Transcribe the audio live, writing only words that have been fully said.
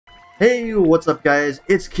Hey, what's up guys?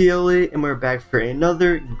 It's Keoli and we're back for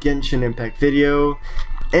another Genshin Impact video.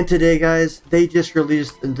 And today guys, they just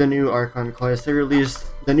released the new Archon class. They released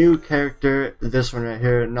the new character, this one right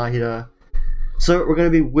here, Nahida. So we're going to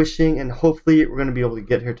be wishing and hopefully we're going to be able to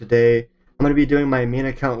get her today. I'm going to be doing my main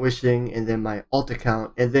account wishing and then my alt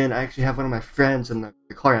account. And then I actually have one of my friends in the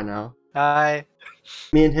car right now. Hi.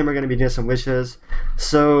 Me and him are going to be doing some wishes.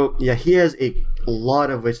 So yeah, he has a lot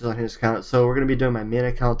of wishes on his account. So we're going to be doing my main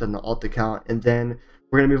account and the alt account. And then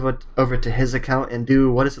we're going to move over to his account and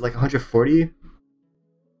do, what is it, like 140?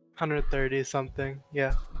 130 something,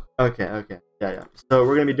 yeah. Okay. Yeah. So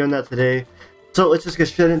we're going to be doing that today. So let's just get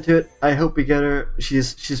straight into it. I hope we get her.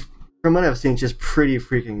 She's from what I've seen, she's pretty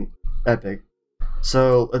freaking epic.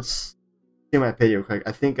 So let's see my pity real quick.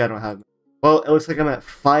 I think I don't have... Well, it looks like I'm at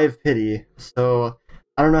 5 pity, so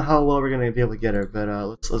I don't know how well we're gonna be able to get her, but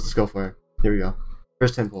let's just go for it. Here we go.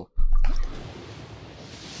 First temple.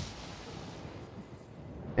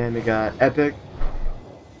 And we got epic,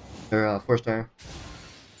 or 4-star.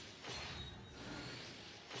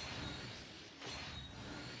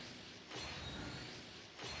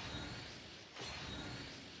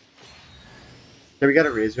 There we got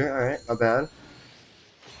a razor. All right, not bad.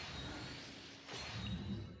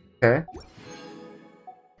 Okay.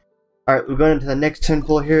 Alright, we're going into the next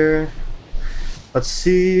temple here. Let's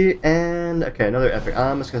see, and okay, another epic.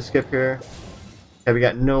 I'm just gonna skip here. Okay, we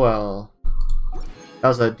got Noel. That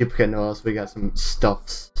was a duplicate Noel, so we got some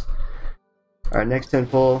stuffs. Alright, next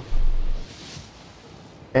temple.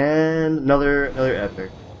 And another epic.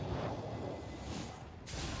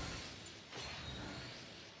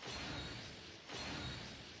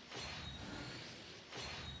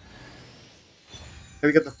 Here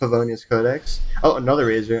we got the Favonius Codex. Oh, another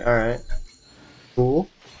razor. Alright. Cool.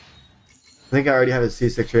 I think I already have a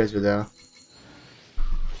C6 razor though.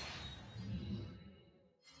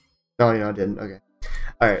 No, I didn't. Okay.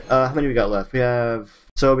 Alright, how many we got left? We have...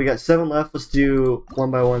 So we got 7 left. Let's do 1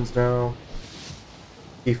 by 1s now.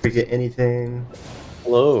 See if we get anything.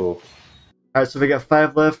 Hello. Alright, so we got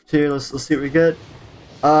 5 left here. Let's see what we get.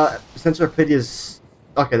 Since our pity is...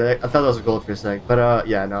 Okay, I thought that was a gold for a sec. But,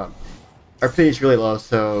 yeah, no. Our pity is really low,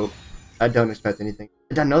 so I don't expect anything.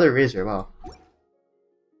 Another razor, wow.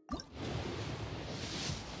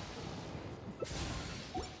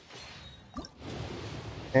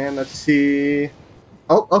 And let's see...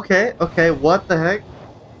 Oh, okay, what the heck?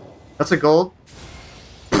 That's a gold.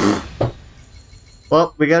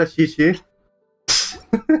 Well, we got a Chi-Chi.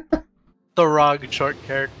 The wrong short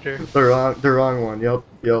character. The wrong one, yep.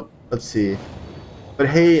 Let's see. But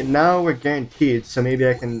hey, now we're guaranteed, so maybe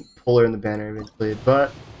I can pull her in the banner eventually,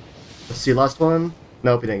 but let's see, last one.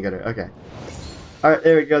 Nope, we didn't get her. Okay. Alright,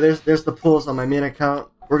 there we go. There's the pulls on my main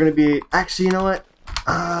account. We're gonna be actually, you know what?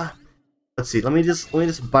 Let's see, let me just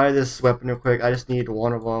buy this weapon real quick. I just need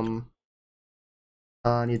one of them.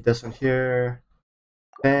 I need this one here.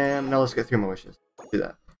 Bam, now let's get 3 more wishes. Let's do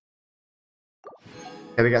that.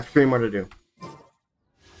 Okay, we got 3 more to do.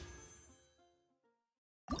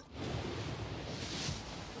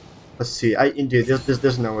 Let's see. Dude,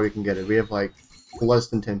 there's no way we can get it. We have like less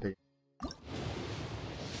than 10 pages.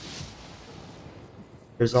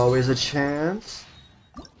 There's always a chance.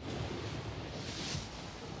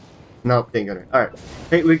 Nope, didn't get it. Alright.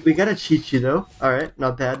 Hey, we got a Chi-Chi though. Alright,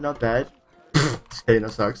 not bad. Just kidding,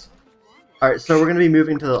 that sucks. Alright, so we're gonna be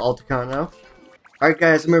moving to the alt account now. Alright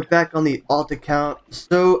guys, and we're back on the alt account.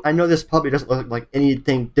 So I know this probably doesn't look like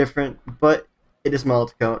anything different, but it is my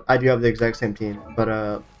alt account. I do have the exact same team,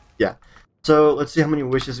 but yeah. So let's see how many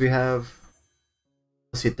wishes we have.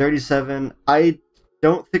 Let's see, 37. I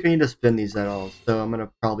don't think I need to spin these at all, so I'm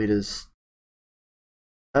gonna probably just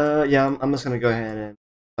yeah, I'm just gonna go ahead and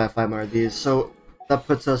buy 5 more of these. So that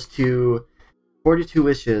puts us to 42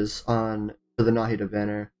 wishes on for the Nahida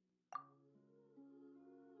banner.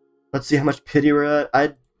 Let's see how much pity we're at.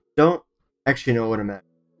 I don't actually know what I'm at.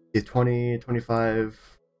 20,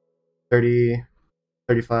 25, 30,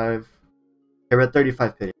 35. Okay, we're at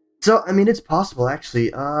 35 pity. So, I mean, it's possible,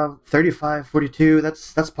 actually. 35, 42,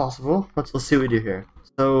 that's possible. Let's see what we do here.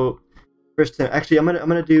 So, first, actually, I'm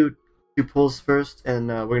gonna do 2 pulls first, and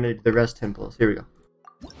we're gonna do the rest 10 pulls. Here we go.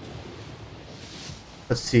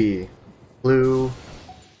 Let's see. Blue.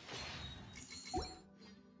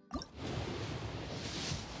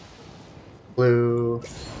 Blue.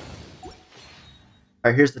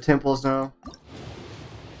 Alright, here's the 10 pulls now.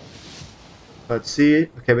 Let's see.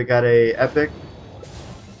 Okay, we got a epic.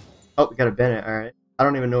 Oh, we got a Bennett, alright. I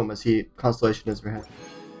don't even know what my C constellation is for him.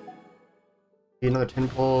 Another 10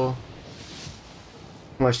 pull.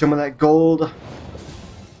 I'm gonna show him that gold.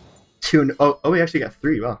 2. Oh, we actually got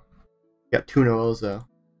 3. Wow. We got 2 Noels though.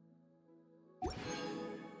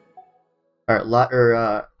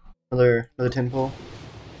 Alright, another tin pull.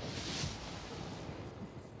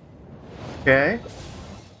 Okay.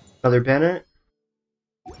 Another Bennett.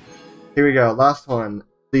 Here we go, last one.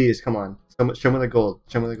 Please, come on. Show me the gold.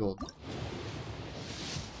 Show me the gold.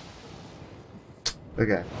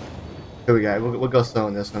 Okay. Here we go. We'll go slow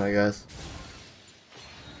on this one, I guess.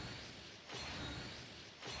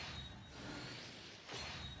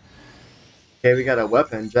 Okay, we got a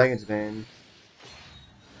weapon, Dragon's Bane.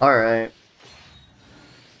 Alright.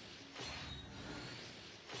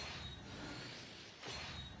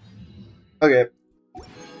 Okay.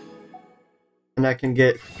 And I can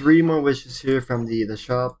get 3 more wishes here from the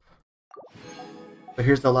shop. But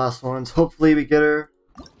here's the last ones. Hopefully we get her.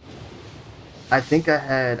 I think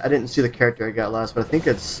I didn't see the character I got last, but I think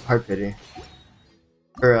it's Heart Pity.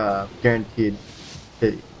 Or, Guaranteed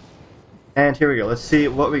Pity. And here we go. Let's see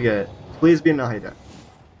what we get. Please be Nahida.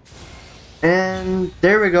 And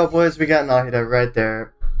there we go, boys. We got Nahida right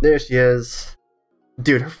there. There she is.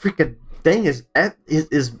 Dude, her freaking thing is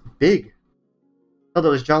big. I thought that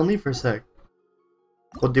was John Lee for a sec.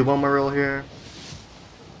 We'll do one more roll here.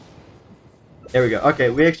 There we go. Okay,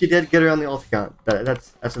 we actually did get her on the ult account.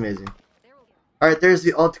 That's amazing. Alright, there's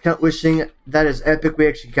the ult account wishing. That is epic. We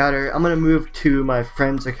actually got her. I'm gonna move to my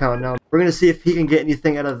friend's account now. We're gonna see if he can get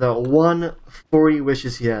anything out of the 140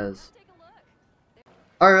 wishes he has.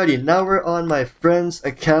 Alrighty, now we're on my friend's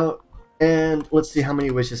account, and let's see how many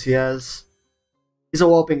wishes he has. He's a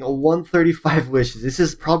whopping 135 wishes. This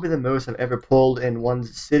is probably the most I've ever pulled in one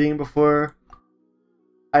sitting before.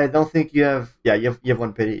 I don't think you have... Yeah, you have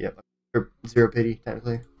 1 pity. Yep. Or 0 pity,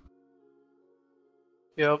 technically.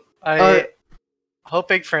 Yep. I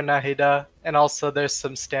hoping for Nahida, and also there's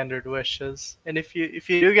some standard wishes. And if you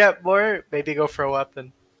do get more, maybe go for a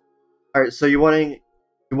weapon. Alright, so you're wanting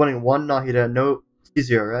 1 Nahida, no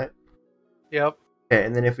C0, right? Yep. Okay,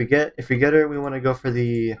 and then if we get her, we want to go for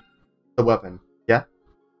the weapon. Yeah?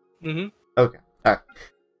 Mm-hmm. Okay. Alright.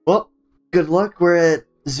 Well, good luck. We're at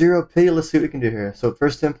 0 pity. Let's see what we can do here. So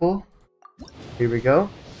first temple. Here we go.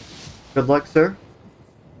 Good luck, sir.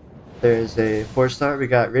 There's a 4-star. We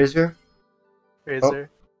got Razor. Razor.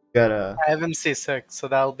 Got a... I have him C6, so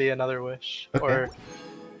that'll be another wish. Okay. Or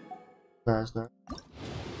No, it's not.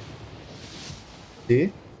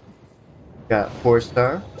 See? Got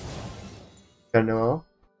 4-star. Got Noel.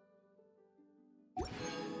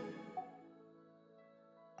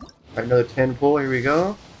 Alright, another 10 pull. Here we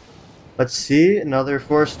go. Let's see. Another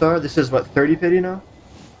 4-star. This is what, 30 pity now?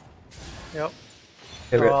 Yep.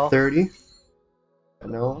 Okay, we're Noel. at 30.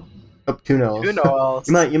 Got Noel. Oh, 2 Noels. 2 Noels.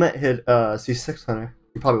 you might hit C6 on her.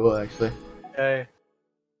 You probably will, actually. Okay.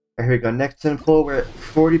 Alright, here we go. Next 10 pull. We're at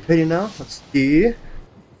 40 pity now. Let's see.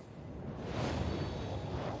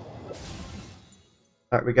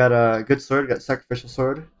 Alright, we got a good sword. We got sacrificial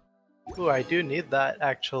sword. Ooh, I do need that,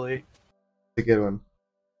 actually. It's a good one.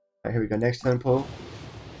 Alright, here we go. Next 10 pull.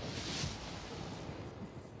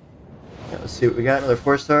 Yeah, let's see what we got. Another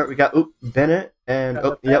 4-star. We got, Bennett. And,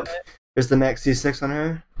 yep. There's the max C6 on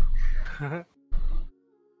her.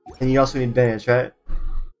 And you also need Bennett, right?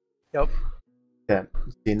 Yep. Okay.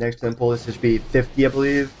 Let's see. Next 10 pull. This should be 50, I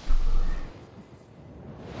believe.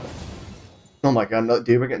 Oh my god, no,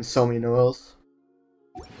 dude. We're getting so many Noels.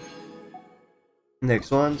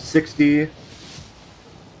 Next one. 60.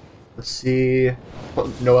 Let's see.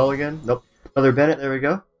 Oh, Noel again? Nope. Another Bennett. There we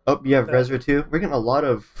go. Oh, you have Rezra too. We're getting a lot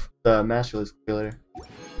of the Master List later.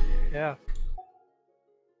 Yeah.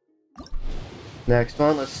 Next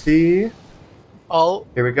one, let's see. Oh,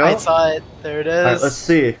 here we go. I saw it. There it is. Alright, let's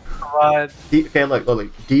see. Come on. Okay,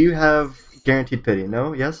 look. Do you have guaranteed pity?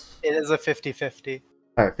 No? Yes? It is a 50-50.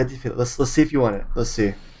 Alright, 50-50. Let's see if you want it. Let's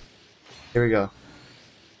see. Here we go.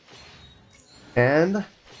 And...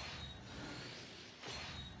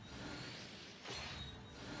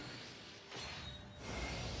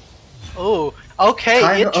 Oh,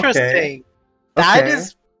 okay, interesting. Okay. That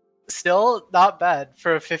is still not bad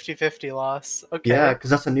for a 50-50 loss. Okay. Yeah, because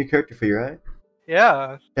that's a new character for you, right?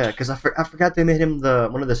 Yeah. Yeah, because I forgot they made him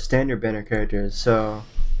one of the standard banner characters, so...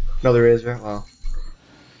 Another Razor, wow.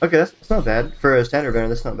 Okay, that's not bad. For a standard banner,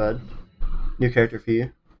 that's not bad. New character for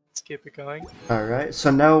you. Let's keep it going. Alright,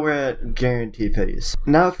 so now we're at guaranteed pities.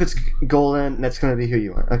 Now if it's golden, that's gonna be who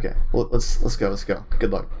you want. Okay, well, let's go.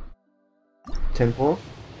 Good luck. 10 pull.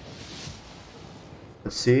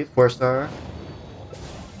 Let's see, 4-star.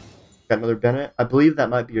 Got another Bennett. I believe that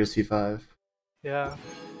might be your C5. Yeah.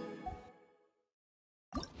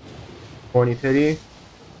 20 pity.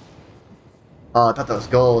 Oh, I thought that was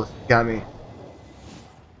gold. Got me.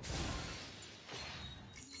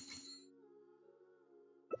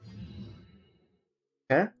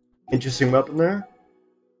 Okay. Interesting weapon there.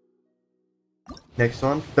 Next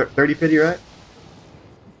one, 30 pity, right?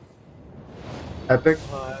 Epic.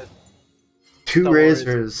 Two Double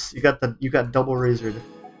razors. You got double razored.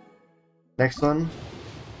 Next one.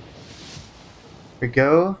 Here we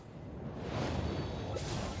go.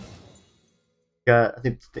 Got, I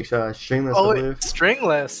think, stringless, I Oh, believe.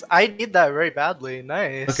 stringless. I need that very badly.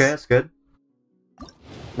 Nice. Okay, that's good.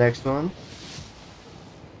 Next one.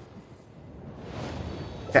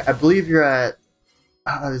 Yeah, I believe you're at.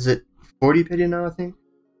 Is it 40 pity now? I think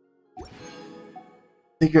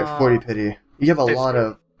you're at 40 pity. You have a 50. lot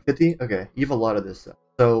of 50. Okay, you have a lot of this stuff.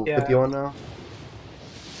 So Yeah. 51 now.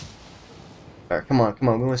 Alright, come on, come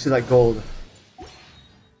on. We want to see that gold.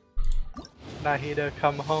 Nahida,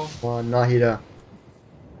 come home. Come on, Nahida.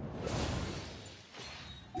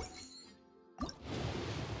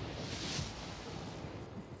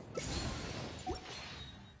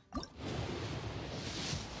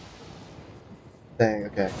 Dang,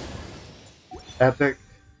 okay. Epic.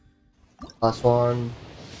 Last one.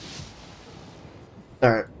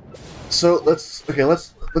 Alright. So let's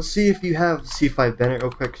see if you have C5 Bennett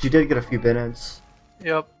real quick, because you did get a few Bennetts.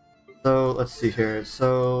 Yep. So let's see here.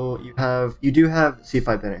 So you do have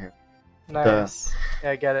C5 Bennett here. Nice.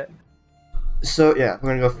 Yeah, I get it. So yeah, we're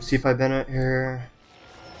gonna go for C5 Bennett here.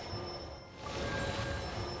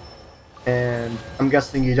 And I'm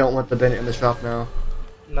guessing you don't want the Bennett in the shop now.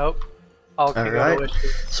 Nope. I'll go Alright. to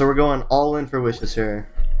wishes. So we're going all in for wishes here.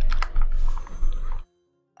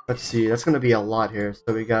 Let's see, that's gonna be a lot here.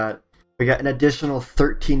 So we got an additional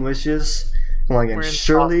 13 wishes. Come on again, We're in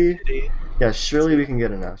surely. top city. Yeah, surely we can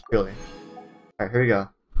get it now. Surely. Alright, here we go.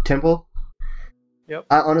 Temple. Yep.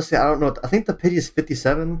 Honestly, I don't know. I think the pity is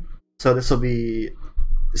 57. So this will be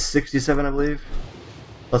 67, I believe.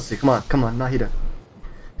 Let's see. Come on, Nahida.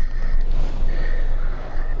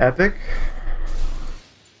 Epic.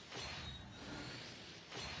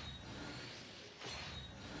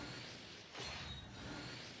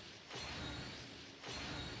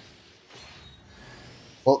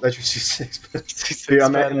 Well, that's your C6. Dude,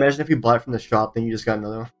 imagine if you buy it from the shop, then you just got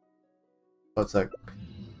another one. What's that?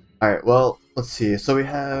 Alright, well, let's see. So we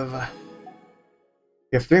have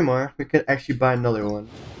 3 more. We could actually buy another one.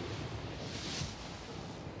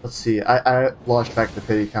 Let's see. I lost track of the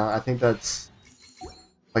pity count. I think that's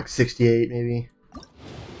like 68, maybe.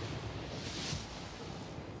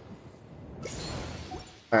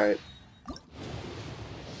 Alright.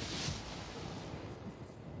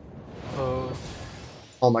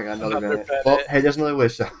 Oh my god, another Bennett. Well, hey, there's another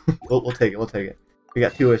wish, so we'll take it, we'll take it. We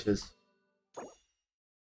got 2 wishes.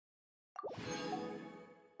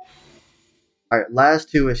 Alright,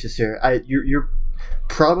 last 2 wishes here. You're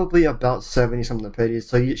probably about 70 something pities,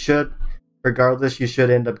 so you should, regardless, you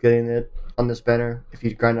should end up getting it on this banner if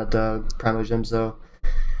you grind out the Primal Gems though.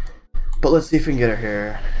 But let's see if we can get it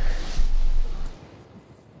here.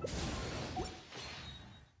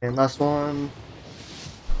 And last one.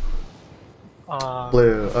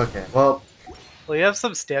 Blue. Okay. Well, you have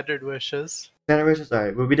some standard wishes. Standard wishes. All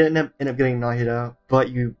right. Well, we didn't end up getting Nahida, but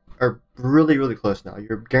you are really, really close now.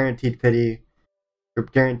 You're guaranteed pity. You're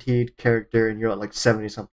guaranteed character, and you're at like 70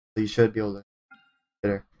 something. So you should be able to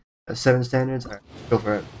get her. 7 standards. All right. Go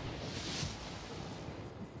for it.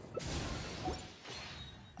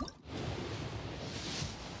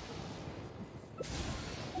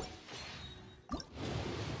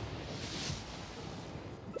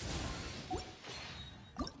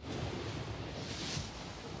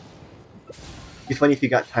 It'd be funny if you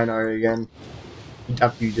got Tynara again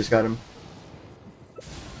after you just got him.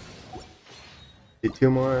 Do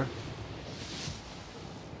 2 more.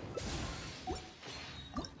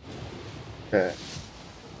 Okay.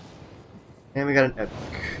 And we got an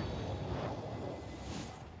epic.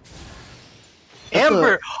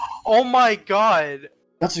 Amber! Oh my god!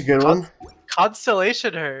 That's a good one.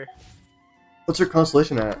 Constellation her. What's her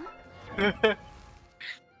constellation at?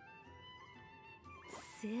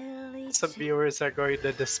 Some viewers are going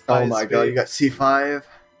to despise Oh my god, you got C5.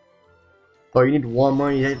 Oh, you need 1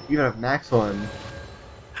 more. You have max 1.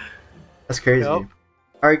 That's crazy. Yep.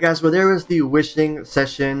 Alright guys, well there was the wishing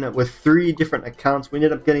session with 3 different accounts. We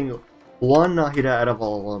ended up getting 1 Nahida out of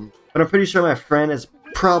all of them. But I'm pretty sure my friend is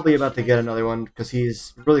probably about to get another one because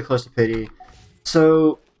he's really close to pity.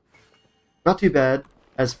 So, not too bad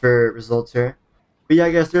as for results here. But yeah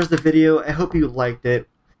guys, there's the video. I hope you liked it.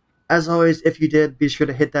 As always, if you did, be sure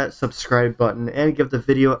to hit that subscribe button and give the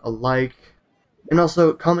video a like. And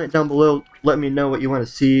also, comment down below, let me know what you want to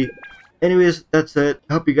see. Anyways, that's it.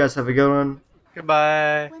 Hope you guys have a good one.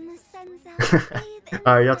 Goodbye.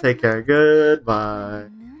 Alright, y'all take care. Goodbye.